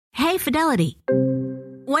Hey, Fidelity.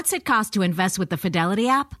 What's it cost to invest with the Fidelity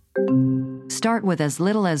app? Start with as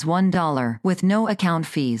little as $1 with no account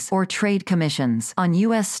fees or trade commissions on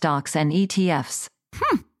U.S. stocks and ETFs.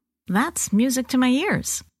 That's music to my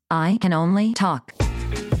ears. I can only talk.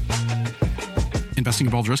 Investing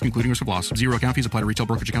involves risk, including risk of loss. Zero account fees apply to retail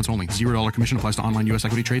brokerage accounts only. $0 commission applies to online U.S.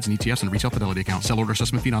 equity trades and ETFs and retail Fidelity accounts. Sell order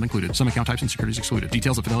assessment fee not included. Some account types and securities excluded.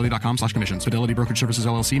 Details at fidelity.com/commissions. Fidelity Brokerage Services,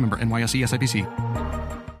 LLC, member NYSE, SIPC.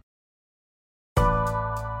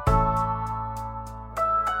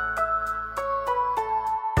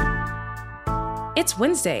 It's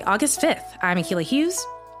Wednesday, August 5th. I'm Akila Hughes.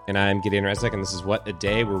 And I'm Gideon Resnick, and this is What a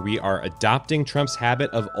Day, where we are adopting Trump's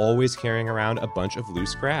habit of always carrying around a bunch of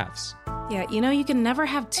loose graphs. Yeah, you can never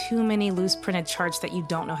have too many loose printed charts that you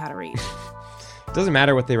don't know how to read. It doesn't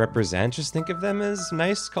matter what they represent, just think of them as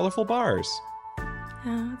nice, colorful bars.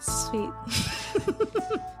 Oh, that's sweet.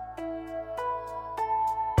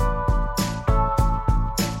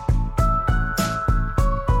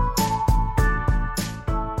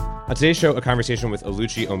 On today's show, a conversation with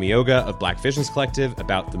Oluchi Omeoga of Black Visions Collective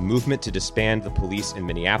about the movement to disband the police in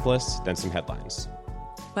Minneapolis, then some headlines.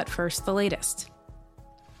 But first, the latest.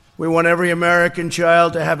 We want every American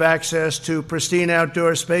child to have access to pristine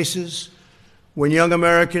outdoor spaces. When young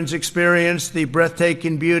Americans experience the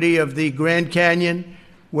breathtaking beauty of the Grand Canyon,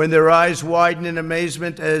 when their eyes widen in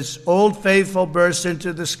amazement as Old Faithful bursts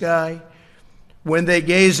into the sky, when they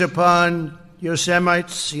gaze upon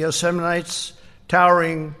Yosemite's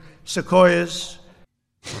towering sequoias.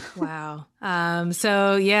 Wow. That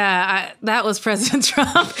was President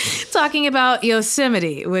Trump talking about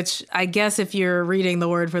Yosemite, which I guess if you're reading the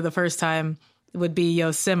word for the first time would be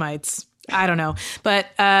Yosemites. I don't know. But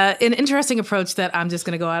an interesting approach that I'm just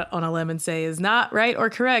going to go out on a limb and say is not right or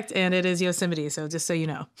correct, and it is Yosemite. So just so you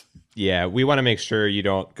know. Yeah, we want to make sure you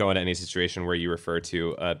don't go into any situation where you refer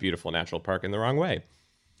to a beautiful natural park in the wrong way.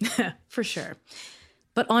 For sure.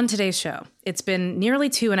 But on today's show, it's been nearly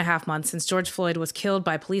 2.5 months since George Floyd was killed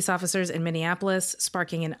by police officers in Minneapolis,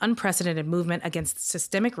 sparking an unprecedented movement against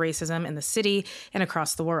systemic racism in the city and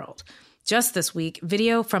across the world. Just this week,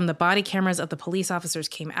 video from the body cameras of the police officers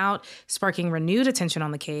came out, sparking renewed attention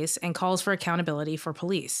on the case and calls for accountability for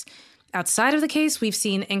police. Outside of the case, we've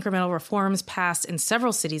seen incremental reforms passed in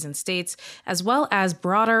several cities and states, as well as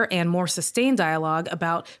broader and more sustained dialogue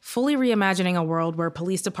about fully reimagining a world where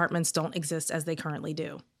police departments don't exist as they currently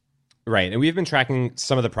do. Right. And we've been tracking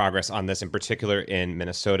some of the progress on this, in particular in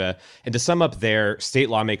Minnesota. And to sum up there, state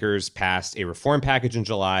lawmakers passed a reform package in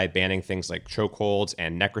July banning things like chokeholds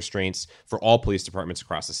and neck restraints for all police departments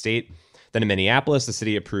across the state. Then in Minneapolis, the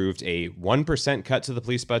city approved a 1% cut to the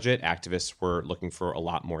police budget. Activists were looking for a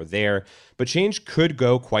lot more there. But change could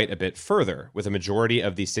go quite a bit further, with a majority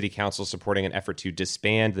of the city council supporting an effort to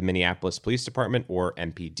disband the Minneapolis Police Department, or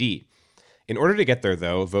MPD. In order to get there,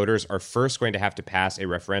 though, voters are first going to have to pass a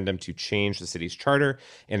referendum to change the city's charter.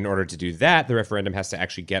 And in order to do that, the referendum has to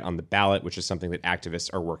actually get on the ballot, which is something that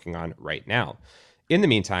activists are working on right now. In the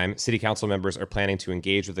meantime, city council members are planning to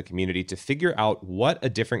engage with the community to figure out what a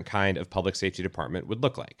different kind of public safety department would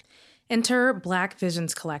look like. Enter Black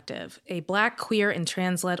Visions Collective, a Black, queer, and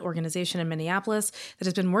trans-led organization in Minneapolis that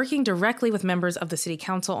has been working directly with members of the city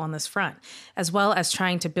council on this front, as well as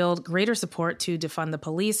trying to build greater support to defund the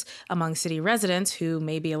police among city residents who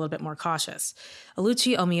may be a little bit more cautious.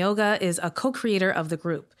 Oluchi Omeoga is a co-creator of the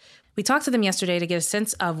group. We talked to them yesterday to get a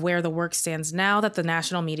sense of where the work stands now that the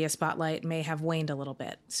national media spotlight may have waned a little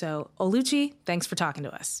bit. So, Oluchi, thanks for talking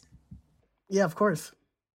to us. Yeah, of course.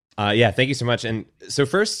 Thank you so much. And so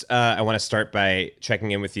first, I want to start by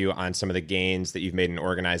checking in with you on some of the gains that you've made in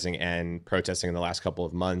organizing and protesting in the last couple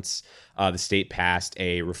of months. The state passed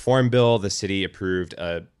a reform bill. The city approved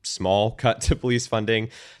a small cut to police funding.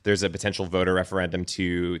 There's a potential voter referendum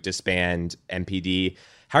to disband MPD.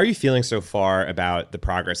 How are you feeling so far about the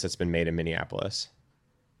progress that's been made in Minneapolis?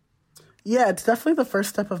 Yeah, it's definitely the first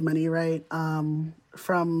step of many, right?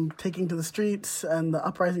 From taking to the streets and the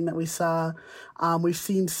uprising that we saw, we've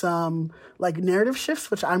seen some narrative shifts,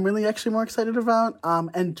 which I'm really actually more excited about.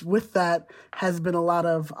 And with that has been a lot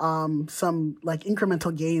of some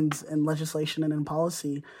incremental gains in legislation and in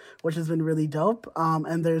policy, which has been really dope.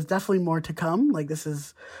 And there's definitely more to come. This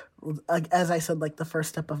is, as I said, the first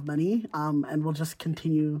step of many. And we'll just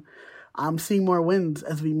continue seeing more wins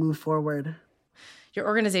as we move forward. Your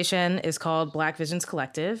organization is called Black Visions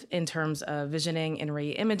Collective in terms of visioning and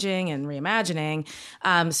re-imaging and reimagining.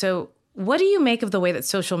 So what do you make of the way that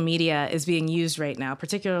social media is being used right now,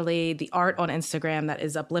 particularly the art on Instagram that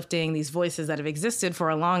is uplifting these voices that have existed for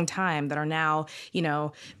a long time that are now,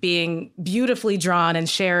 being beautifully drawn and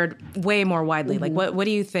shared way more widely? Mm-hmm. What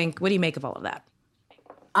do you think? What do you make of all of that?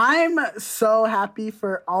 I'm so happy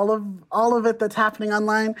for all of it that's happening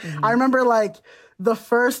online. I remember like the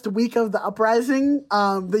first week of the uprising,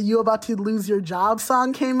 the "You About to Lose Your Job"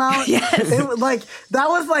 song came out. Yes. It was like, that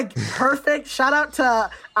was like perfect. Shout out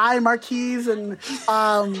to I Marquise and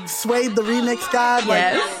Suede the remix god.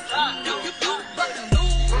 Like,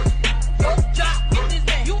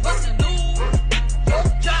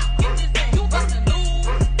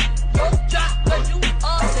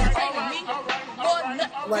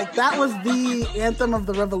 like that was the anthem of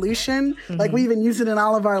the revolution. Like we even used it in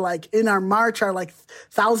all of our in our march, our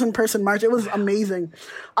 1,000-person march. It was amazing.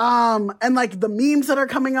 And like the memes that are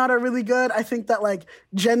coming out are really good. I think that like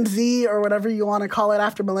Gen Z or whatever you want to call it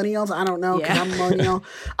after millennials, I don't know because I'm a millennial.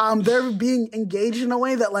 They're being engaged in a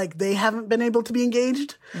way that like they haven't been able to be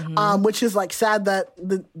engaged, which is like sad that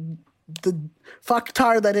the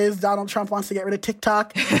fucktar that is Donald Trump wants to get rid of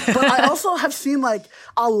TikTok. But I also have seen like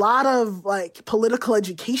a lot of like political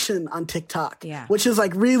education on TikTok, which is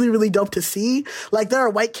like really, really dope to see. Like there are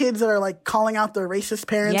white kids that are like calling out their racist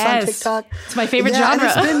parents on TikTok. It's my favorite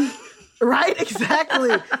genre. Right,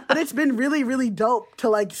 exactly. But it's been really, really dope to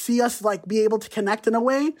like see us like be able to connect in a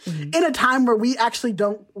way in a time where we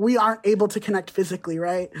aren't able to connect physically,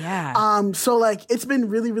 right? Yeah. So like it's been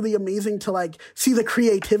really, really amazing to like see the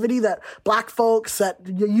creativity that Black folks, that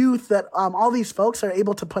youth, that all these folks are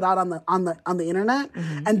able to put out on the internet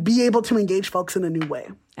and be able to engage folks in a new way.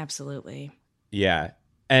 Absolutely. Yeah.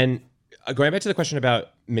 And going back to the question about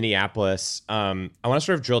Minneapolis, I want to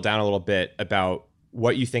sort of drill down a little bit about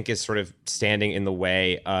what you think is sort of standing in the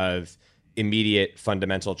way of immediate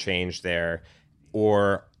fundamental change there,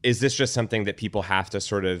 or is this just something that people have to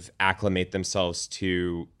sort of acclimate themselves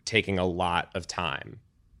to taking a lot of time?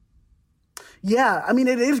 Yeah, I mean,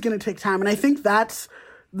 it is going to take time. And I think I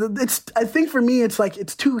think for me, it's like,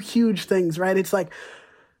 it's two huge things, right? It's like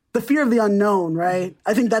the fear of the unknown, right?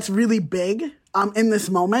 I think that's really big in this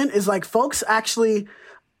moment is like folks actually,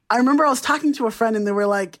 I remember I was talking to a friend and they were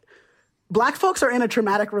like, Black folks are in a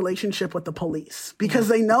traumatic relationship with the police because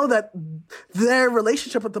they know that their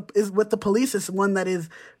relationship with the police is one that is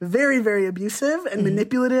very, very abusive and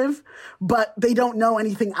manipulative, but they don't know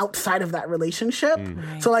anything outside of that relationship.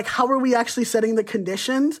 Right. So like, how are we actually setting the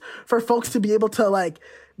conditions for folks to be able to like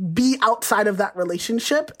be outside of that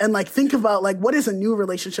relationship and like think about like what is a new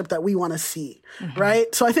relationship that we want to see,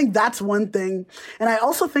 right? So I think that's one thing. And I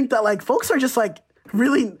also think that like folks are just like,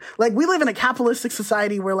 really, like we live in a capitalistic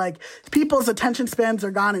society where like people's attention spans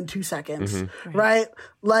are gone in 2 seconds, right?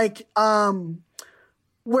 Like,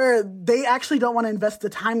 where they actually don't want to invest the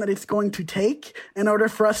time that it's going to take in order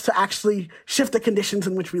for us to actually shift the conditions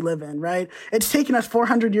in which we live in, right? It's taken us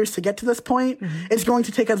 400 years to get to this point. It's going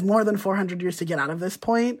to take us more than 400 years to get out of this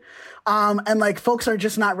point. And like folks are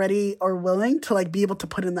just not ready or willing to like be able to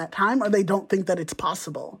put in that time, or they don't think that it's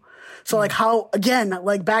possible. So like how, again,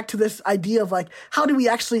 like back to this idea of like, how do we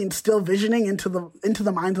actually instill visioning into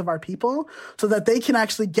the minds of our people so that they can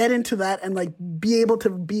actually get into that and like be able to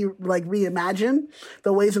be like reimagine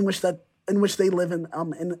the ways in which they live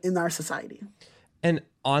in our society. And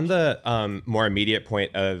on the more immediate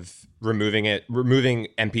point of removing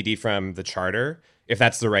MPD from the charter, if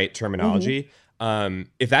that's the right terminology,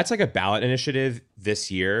 if that's like a ballot initiative this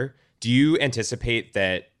year, do you anticipate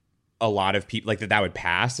that a lot of people like that would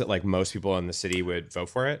pass, that like most people in the city would vote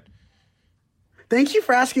for it? Thank you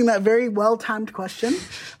for asking that very well-timed question.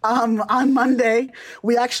 On Monday,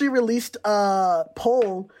 we actually released a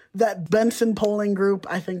poll that Benson Polling Group,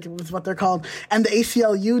 I think it was what they're called, and the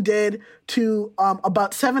ACLU did to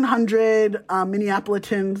about 700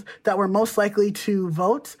 Minneapolitans that were most likely to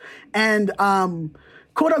vote. And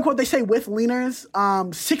quote unquote, they say with leaners,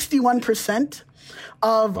 61%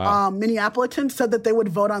 of Minneapolitans said that they would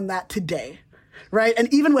vote on that today, right?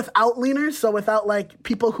 And even without leaners, so without like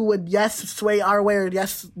people who would yes sway our way or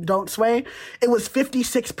yes don't sway, it was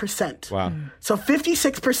 56%. Wow. So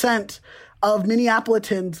 56% of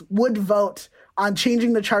Minneapolitans would vote on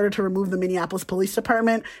changing the charter to remove the Minneapolis Police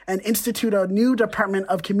Department and institute a new Department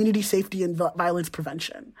of Community Safety and Violence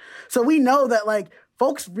Prevention. So we know that like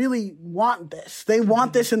folks really want this. They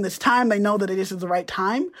want this in this time. They know that it is the right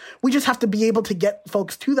time. We just have to be able to get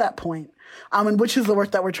folks to that point, and which is the work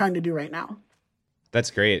that we're trying to do right now. That's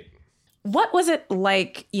great. What was it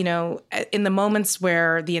like, you know, in the moments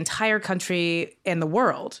where the entire country and the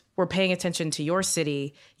world were paying attention to your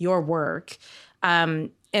city, your work, and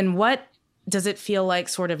what does it feel like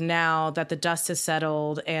sort of now that the dust has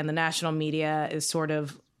settled and the national media is sort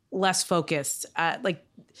of less focused? Like,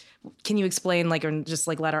 can you explain, like, or just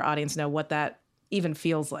like let our audience know what that even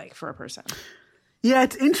feels like for a person? Yeah,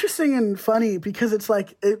 it's interesting and funny because it's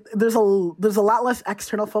like there's a lot less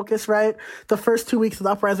external focus, right? The first 2 weeks of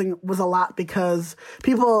the uprising was a lot because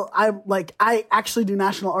I actually do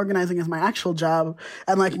national organizing as my actual job,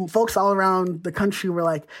 and like folks all around the country were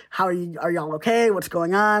like, "How are you? Are y'all okay? What's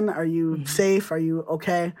going on? Are you safe? Are you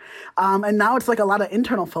okay?" And now it's like a lot of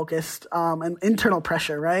internal focused and internal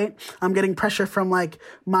pressure, right? I'm getting pressure from like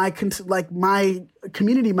my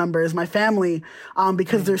community members, my family,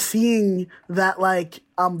 because they're seeing that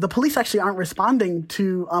the police actually aren't responding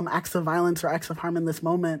to acts of violence or acts of harm in this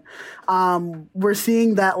moment. We're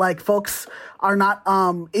seeing that like folks are not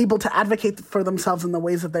able to advocate for themselves in the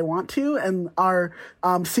ways that they want to, and our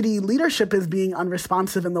city leadership is being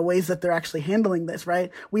unresponsive in the ways that they're actually handling this,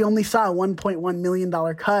 right? We only saw a $1.1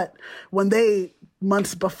 million cut when they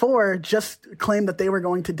months before just claimed that they were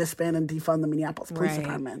going to disband and defund the Minneapolis Police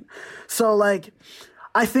Department. So like,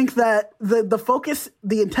 I think that the focus,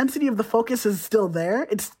 the intensity of the focus is still there.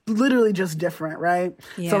 It's literally just different, right?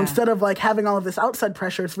 Yeah. So instead of like having all of this outside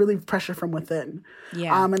pressure, it's really pressure from within.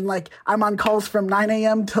 Yeah. And like I'm on calls from 9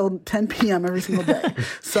 a.m. till 10 p.m. every single day.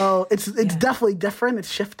 So it's definitely different.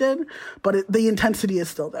 It's shifted, but the intensity is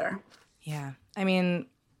still there. Yeah. I mean,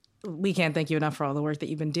 we can't thank you enough for all the work that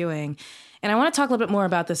you've been doing. And I want to talk a little bit more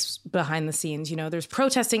about this behind the scenes. You know, there's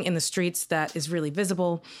protesting in the streets that is really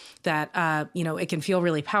visible, that, it can feel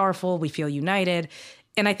really powerful. We feel united.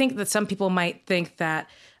 And I think that some people might think that,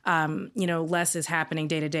 less is happening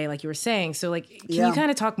day to day, like you were saying. So like, can you kind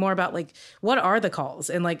of talk more about like, what are the calls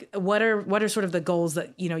and like, what are sort of the goals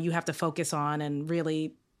that, you have to focus on and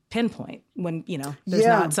really pinpoint when, there's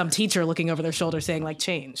not some teacher looking over their shoulder saying like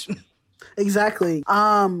change. Exactly.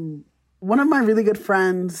 One of my really good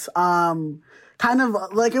friends, kind of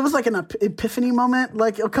like, it was like an epiphany moment,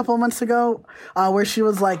 like a couple of months ago, where she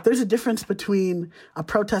was like, there's a difference between a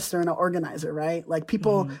protester and an organizer, right? Like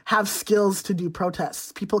people have skills to do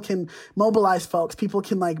protests. People can mobilize folks. People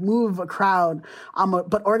can like move a crowd.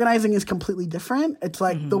 But organizing is completely different. It's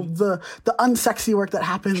like the unsexy work that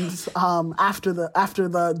happens, after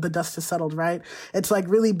the dust has settled, right? It's like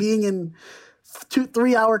really being in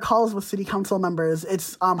 2-3 hour calls with city council members.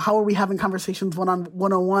 It's how are we having conversations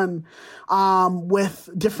one-on-one with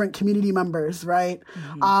different community members, right?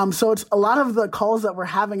 So it's a lot of the calls that we're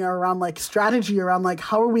having are around like strategy, around like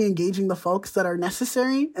how are we engaging the folks that are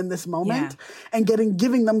necessary in this moment and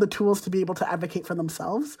giving them the tools to be able to advocate for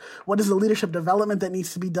themselves. What is the leadership development that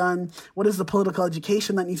needs to be done? What is the political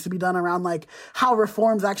education that needs to be done around like how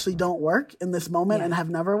reforms actually don't work in this moment and have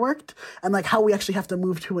never worked, and like how we actually have to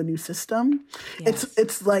move to a new system. Yes.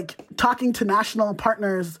 It's like talking to national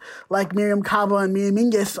partners like Miriam Cabo and Mia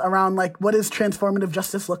Mingus around like what does transformative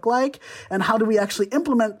justice look like and how do we actually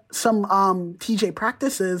implement some TJ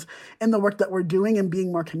practices in the work that we're doing and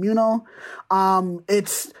being more communal.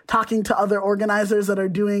 It's talking to other organizers that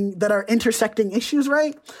are intersecting issues,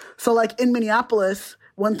 right? So like in Minneapolis,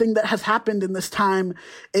 one thing that has happened in this time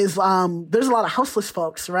is there's a lot of houseless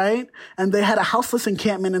folks, right? And they had a houseless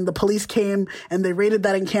encampment and the police came and they raided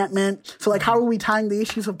that encampment. So like, how are we tying the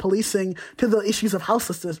issues of policing to the issues of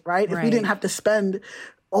houselessness, right? If we didn't have to spend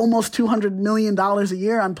almost $200 million a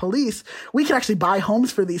year on police, we could actually buy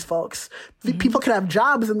homes for these folks. People could have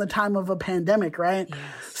jobs in the time of a pandemic, right? Yes.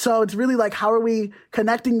 So it's really like, how are we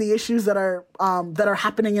connecting the issues that are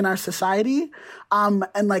happening in our society, and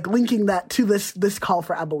like linking that to this call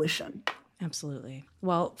for abolition. Absolutely.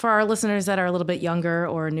 Well, for our listeners that are a little bit younger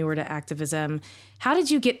or newer to activism, how did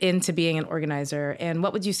you get into being an organizer? And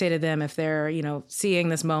what would you say to them if they're, seeing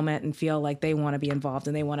this moment and feel like they want to be involved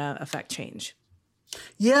and they want to affect change?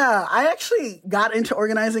 Yeah, I actually got into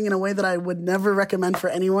organizing in a way that I would never recommend for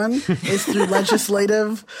anyone. Is through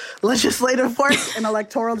legislative work and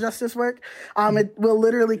electoral justice work. It will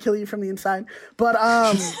literally kill you from the inside. But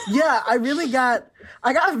I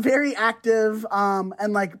got very active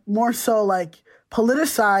and like more so like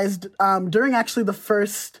politicized during actually the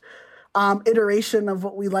first iteration of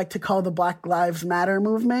what we like to call the Black Lives Matter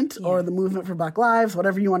movement or the movement for Black Lives,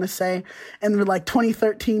 whatever you want to say, in like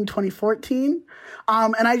 2013, 2014.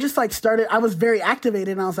 And I just like I was very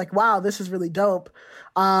activated and I was like, wow, this is really dope.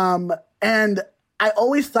 And I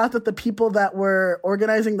always thought that the people that were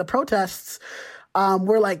organizing the protests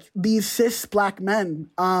were like these cis Black men.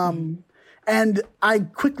 And I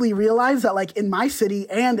quickly realized that like in my city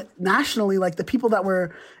and nationally, like the people that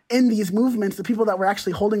were in these movements, the people that were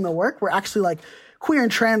actually holding the work were actually like queer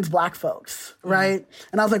and trans Black folks, right?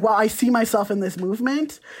 And I was like, wow, I see myself in this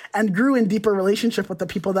movement, and grew in deeper relationship with the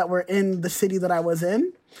people that were in the city that I was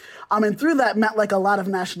in. And through that met like a lot of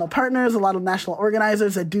national partners, a lot of national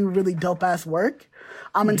organizers that do really dope ass work.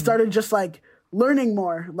 And started just like learning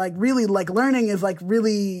more. Like really, like learning is like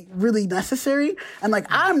really, really necessary. And like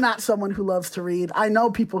I'm not someone who loves to read. I know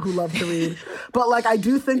people who love to read, but like I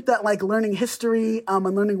do think that like learning history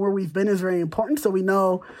and learning where we've been is very important. So we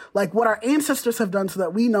know like what our ancestors have done, so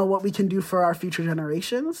that we know what we can do for our future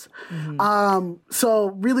generations. So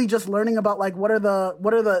really, just learning about like what are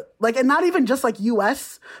the like, and not even just like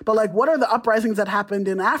U.S., but like what are the uprisings that happened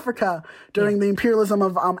in Africa during the imperialism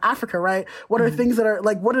of Africa, right? What are things that are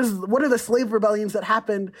like what are the slave rebellions that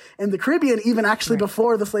happened in the Caribbean, even actually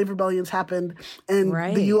before the slave rebellions happened in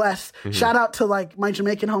the U.S. Shout out to like my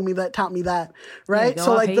Jamaican homie that taught me that, right? Yeah,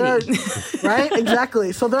 so like there, Haiti. right,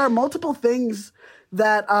 exactly. So there are multiple things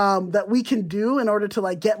that that we can do in order to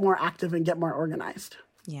like get more active and get more organized.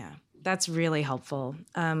 Yeah, that's really helpful.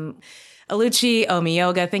 Oluchi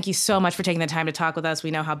Omiyoga, thank you so much for taking the time to talk with us.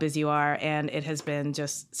 We know how busy you are, and it has been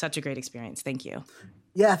just such a great experience. Thank you.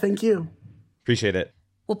 Yeah, thank you. Appreciate it.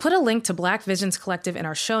 We'll put a link to Black Visions Collective in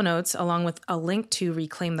our show notes, along with a link to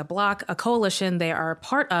Reclaim the Block, a coalition they are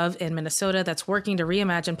part of in Minnesota that's working to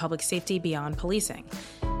reimagine public safety beyond policing.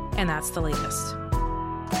 And that's the latest.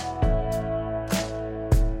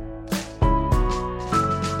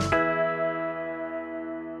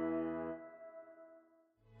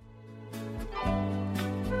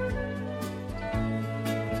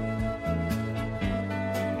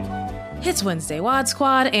 It's Wednesday Wad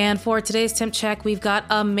Squad, and for today's Temp Check, we've got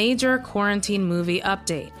a major quarantine movie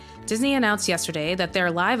update. Disney announced yesterday that their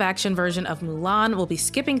live-action version of Mulan will be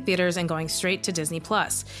skipping theaters and going straight to Disney+.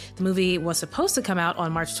 The movie was supposed to come out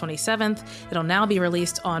on March 27th. It'll now be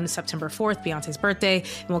released on September 4th, Beyonce's birthday,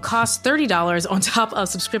 and will cost $30 on top of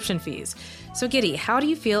subscription fees. So Giddy, how do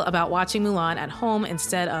you feel about watching Mulan at home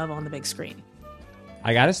instead of on the big screen?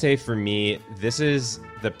 I gotta say, for me, this is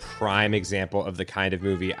the prime example of the kind of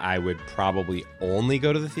movie I would probably only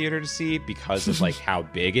go to the theater to see because of like how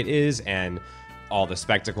big it is and all the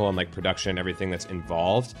spectacle and like production and everything that's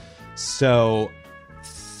involved. So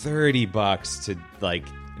 $30 to like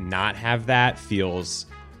not have that feels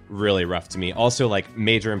really rough to me. Also, like,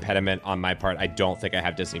 major impediment on my part, I don't think I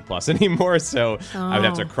have Disney Plus anymore, so I would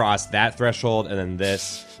have to cross that threshold and then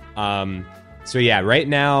this. So yeah, right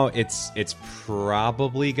now it's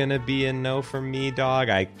probably gonna be a no for me, dog.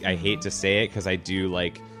 I hate to say it because I do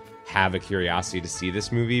like have a curiosity to see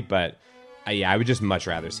this movie, but I would just much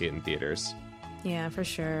rather see it in theaters. Yeah, for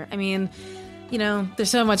sure. I mean, you know,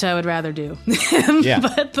 there's so much I would rather do. Yeah.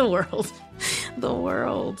 But the world.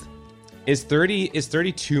 Is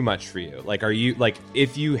 30 too much for you? Like, are you like,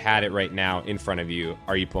 if you had it right now in front of you,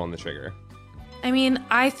 are you pulling the trigger? I mean,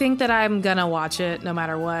 I think that I'm gonna watch it no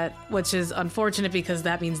matter what, which is unfortunate because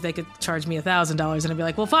that means they could charge me $1,000 and I'd be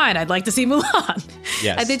like, well, fine, I'd like to see Mulan.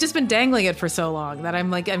 Yes. They've just been dangling it for so long that I'm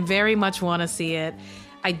like, I very much want to see it.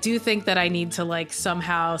 I do think that I need to like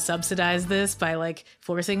somehow subsidize this by like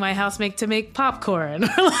forcing my housemate to make popcorn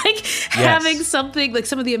or like having something like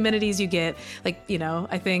some of the amenities you get. Like, you know,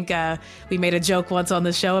 I think we made a joke once on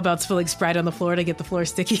the show about spilling Sprite on the floor to get the floor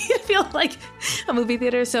sticky. I feel like a movie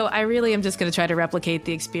theater. So I really am just going to try to replicate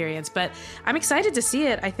the experience, but I'm excited to see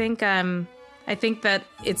it. I think that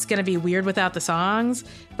it's going to be weird without the songs,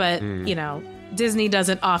 but you know, Disney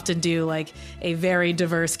doesn't often do like a very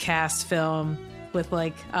diverse cast film with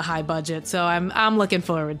like a high budget. So I'm looking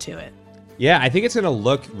forward to it. Yeah, I think it's going to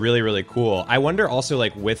look really, really cool. I wonder also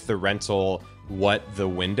like with the rental, what the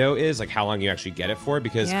window is, like how long you actually get it for,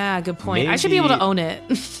 because yeah, good point. I should be able to own it.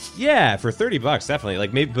 Yeah, for $30, definitely.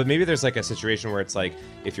 Like maybe there's like a situation where it's like,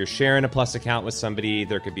 if you're sharing a Plus account with somebody,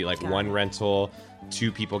 there could be like one rental,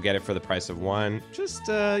 2 people get it for the price of one. Just,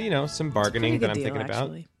 you know, some bargaining that I'm thinking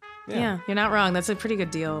about. Yeah, you're not wrong. That's a pretty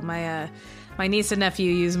good deal. My niece and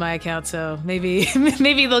nephew use my account, so maybe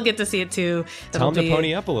they'll get to see it too. Tell them to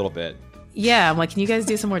pony up a little bit. Yeah, I'm like, can you guys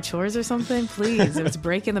do some more chores or something? Please, it's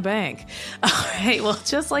breaking the bank. All right, well,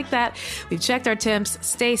 just like that, we've checked our temps.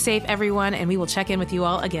 Stay safe, everyone, and we will check in with you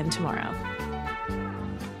all again tomorrow.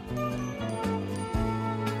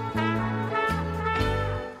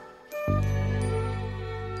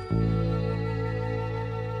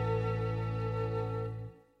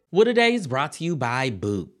 What A Day is brought to you by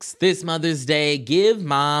Books. This Mother's Day, give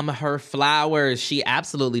mom her flowers. She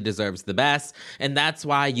absolutely deserves the best, and that's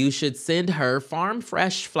why you should send her farm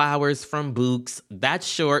fresh flowers from Books. That's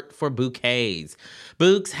short for bouquets.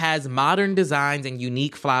 Books has modern designs and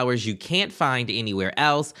unique flowers you can't find anywhere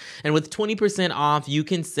else, and with 20% off, you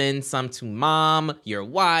can send some to mom, your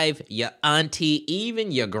wife, your auntie,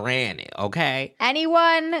 even your granny, okay?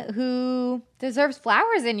 Anyone who deserves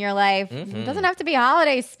flowers in your life. It doesn't have to be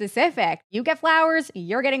holiday specific. You get flowers,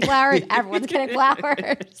 you're getting flowers, everyone's getting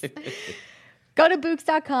flowers. Go to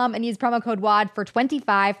Books.com and use promo code WAD for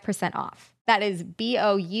 25% off. That is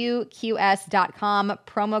BOUQS.com,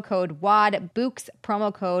 promo code WAD, Books,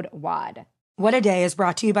 promo code WAD. What a Day is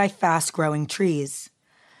brought to you by Fast Growing Trees.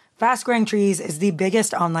 Fast Growing Trees is the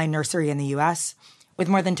biggest online nursery in the U.S., with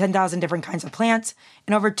more than 10,000 different kinds of plants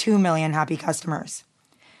and over 2 million happy customers.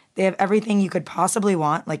 They have everything you could possibly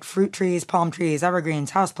want, like fruit trees, palm trees,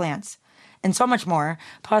 evergreens, houseplants, and so much more.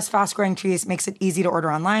 Plus, Fast Growing Trees makes it easy to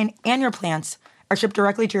order online, and your plants are shipped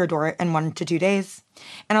directly to your door in 1 to 2 days.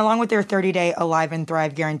 And along with their 30-day Alive and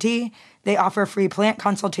Thrive guarantee, they offer free plant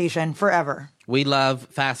consultation forever. We love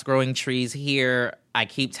Fast Growing Trees here. I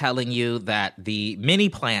keep telling you that the mini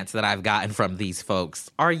plants that I've gotten from these folks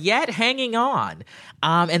are yet hanging on.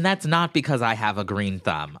 And that's not because I have a green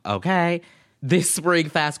thumb, okay? This spring,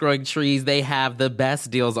 Fast Growing Trees, they have the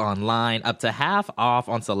best deals online, up to half off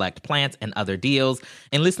on select plants and other deals.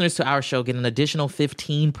 And listeners to our show get an additional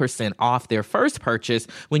 15% off their first purchase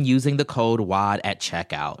when using the code WAD at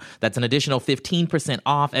checkout. That's an additional 15%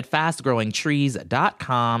 off at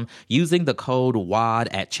fastgrowingtrees.com using the code WAD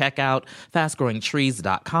at checkout.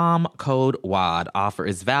 Fastgrowingtrees.com, code WAD. Offer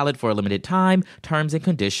is valid for a limited time. Terms and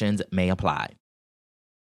conditions may apply.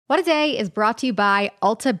 What a Day is brought to you by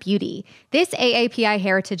Ulta Beauty. This AAPI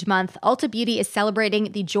Heritage Month, Ulta Beauty is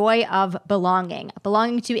celebrating the joy of belonging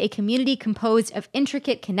to a community composed of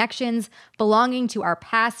intricate connections, belonging to our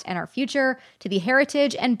past and our future, to the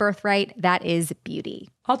heritage and birthright that is beauty.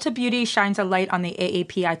 Ulta Beauty shines a light on the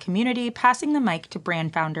AAPI community, passing the mic to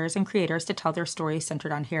brand founders and creators to tell their stories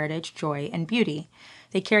centered on heritage, joy, and beauty.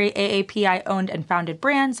 They carry AAPI-owned and founded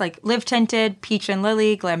brands like Live Tinted, Peach and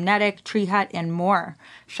Lily, Glamnetic, Tree Hut, and more.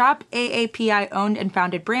 Shop AAPI-owned and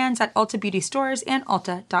founded brands at Ulta Beauty stores and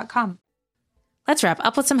Ulta.com. Let's wrap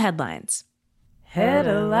up with some headlines.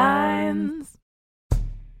 Headlines.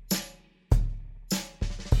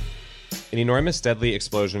 An enormous deadly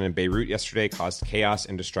explosion in Beirut yesterday caused chaos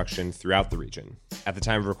and destruction throughout the region. At the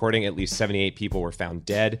time of recording, at least 78 people were found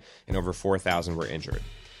dead and over 4,000 were injured.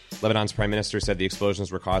 Lebanon's prime minister said the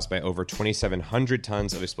explosions were caused by over 2,700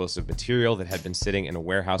 tons of explosive material that had been sitting in a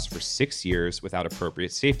warehouse for 6 years without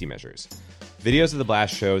appropriate safety measures. Videos of the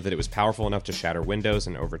blast showed that it was powerful enough to shatter windows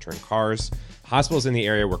and overturn cars. Hospitals in the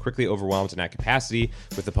area were quickly overwhelmed and at capacity,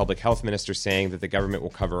 with the public health minister saying that the government will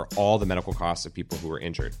cover all the medical costs of people who were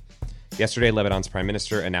injured. Yesterday, Lebanon's prime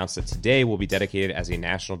minister announced that today will be dedicated as a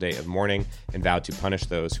national day of mourning and vowed to punish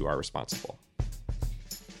those who are responsible.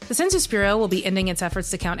 The Census Bureau will be ending its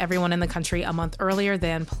efforts to count everyone in the country a month earlier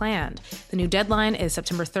than planned. The new deadline is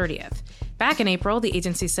September 30th. Back in April, the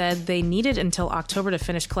agency said they needed until October to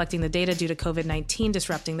finish collecting the data due to COVID-19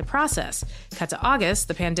 disrupting the process. Cut to August,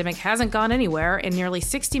 the pandemic hasn't gone anywhere, and nearly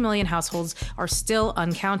 60 million households are still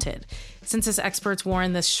uncounted. Census experts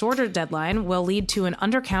warn this shorter deadline will lead to an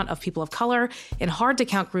undercount of people of color in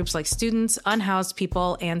hard-to-count groups like students, unhoused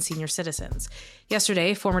people, and senior citizens.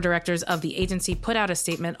 Yesterday, former directors of the agency put out a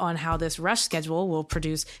statement on how this rush schedule will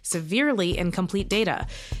produce severely incomplete data.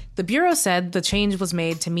 The Bureau said the change was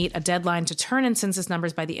made to meet a deadline to turn in census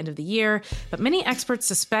numbers by the end of the year, but many experts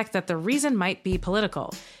suspect that the reason might be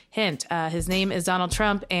political. Hint, his name is Donald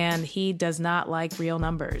Trump, and he does not like real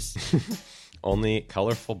numbers. Only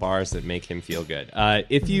colorful bars that make him feel good.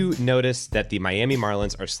 If you notice that the Miami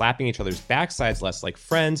Marlins are slapping each other's backsides less like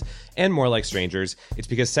friends and more like strangers, it's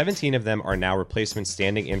because 17 of them are now replacements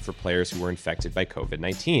standing in for players who were infected by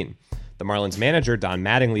COVID-19. The Marlins manager, Don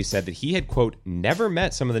Mattingly, said that he had, quote, never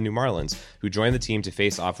met some of the new Marlins who joined the team to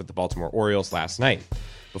face off with the Baltimore Orioles last night.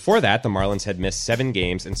 Before that, the Marlins had missed 7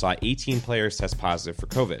 games and saw 18 players test positive for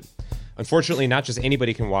COVID. Unfortunately, not just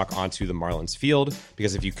anybody can walk onto the Marlins field,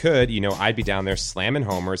 because if you could, I'd be down there slamming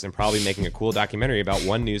homers and probably making a cool documentary about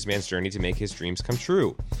one newsman's journey to make his dreams come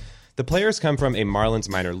true. The players come from a Marlins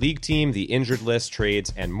minor league team, the injured list,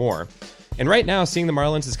 trades, and more. And right now, seeing the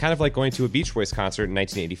Marlins is kind of like going to a Beach Boys concert in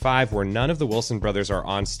 1985, where none of the Wilson brothers are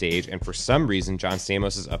on stage, and for some reason, John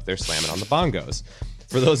Stamos is up there slamming on the bongos.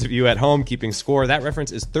 For those of you at home keeping score, that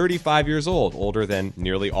reference is 35 years old, older than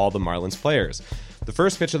nearly all the Marlins players. The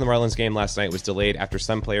first pitch of the Marlins game last night was delayed after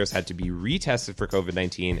some players had to be retested for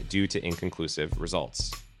COVID-19 due to inconclusive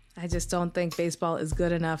results. I just don't think baseball is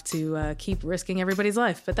good enough to keep risking everybody's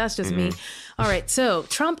life, but that's just me. All right, so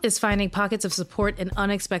Trump is finding pockets of support in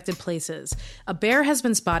unexpected places. A bear has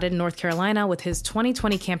been spotted in North Carolina with his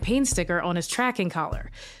 2020 campaign sticker on his tracking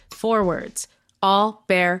collar. 4 words. All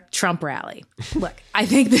bear Trump rally. Look, I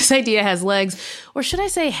think this idea has legs, or should I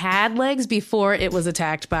say had legs, before it was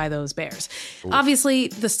attacked by those bears. Ooh. Obviously,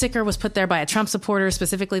 the sticker was put there by a Trump supporter,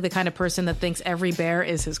 specifically the kind of person that thinks every bear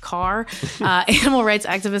is his car. Animal rights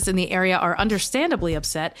activists in the area are understandably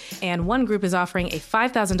upset, and one group is offering a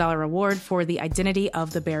 $5,000 reward for the identity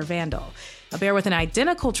of the bear vandal. A bear with an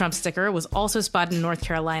identical Trump sticker was also spotted in North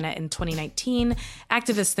Carolina in 2019.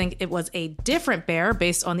 Activists think it was a different bear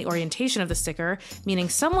based on the orientation of the sticker, meaning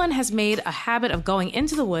someone has made a habit of going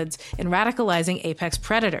into the woods and radicalizing apex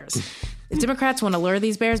predators. If Democrats want to lure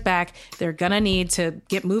these bears back, they're going to need to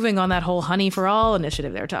get moving on that whole Honey for All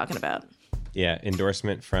initiative they're talking about. Yeah,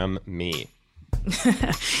 endorsement from me.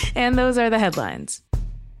 And those are the headlines.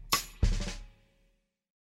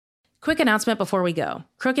 Quick announcement before we go.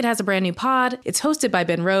 Crooked has a brand new pod. It's hosted by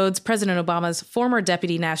Ben Rhodes, President Obama's former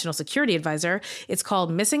deputy national security advisor. It's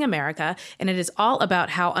called Missing America, and it is all about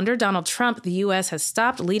how under Donald Trump, the U.S. has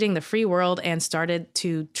stopped leading the free world and started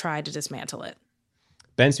to try to dismantle it.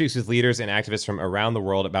 Ben speaks with leaders and activists from around the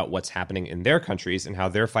world about what's happening in their countries and how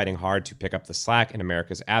they're fighting hard to pick up the slack in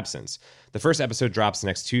America's absence. The first episode drops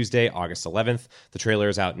next Tuesday, August 11th. The trailer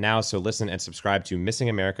is out now, so listen and subscribe to Missing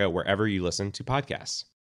America wherever you listen to podcasts.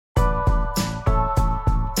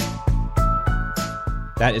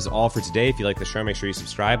 That is all for today. If you like the show, make sure you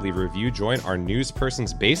subscribe, leave a review, join our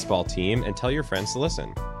Newsperson's baseball team, and tell your friends to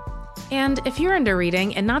listen. And if you're into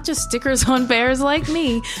reading and not just stickers on bears like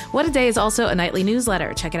me, What a Day is also a nightly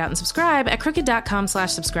newsletter. Check it out and subscribe at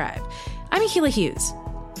crooked.com/subscribe. I'm Akilah Hughes.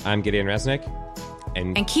 I'm Gideon Resnick.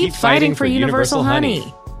 And keep fighting for universal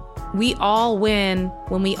honey. We all win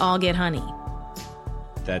when we all get honey.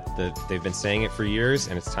 They've been saying it for years,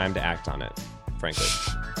 and it's time to act on it, frankly.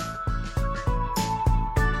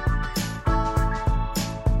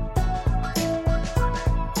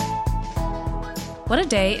 What a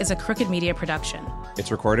Day is a Crooked Media production.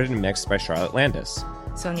 It's recorded and mixed by Charlotte Landis.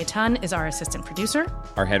 Sonia Tun is our assistant producer.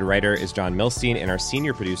 Our head writer is John Milstein, and our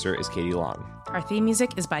senior producer is Katie Long. Our theme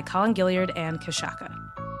music is by Colin Gilliard and Kashaka.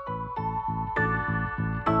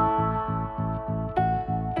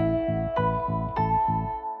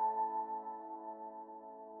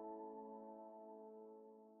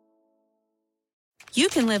 You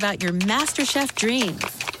can live out your MasterChef dreams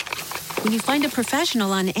when you find a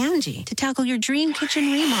professional on Angie to tackle your dream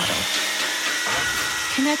kitchen remodel.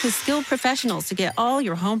 Connect with skilled professionals to get all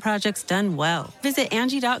your home projects done well. Visit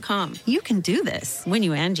Angie.com. You can do this when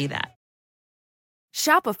you Angie that.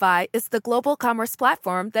 Shopify is the global commerce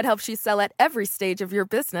platform that helps you sell at every stage of your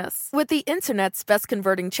business. With the internet's best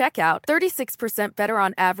converting checkout, 36% better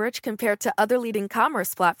on average compared to other leading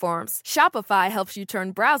commerce platforms, Shopify helps you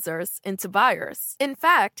turn browsers into buyers. In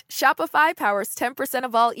fact, Shopify powers 10%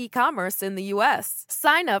 of all e-commerce in the U.S.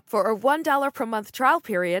 Sign up for a $1 per month trial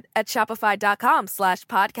period at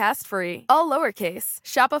shopify.com/podcast-free. All lowercase,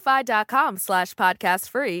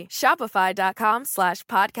 shopify.com/podcast-free,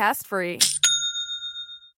 shopify.com/podcast-free.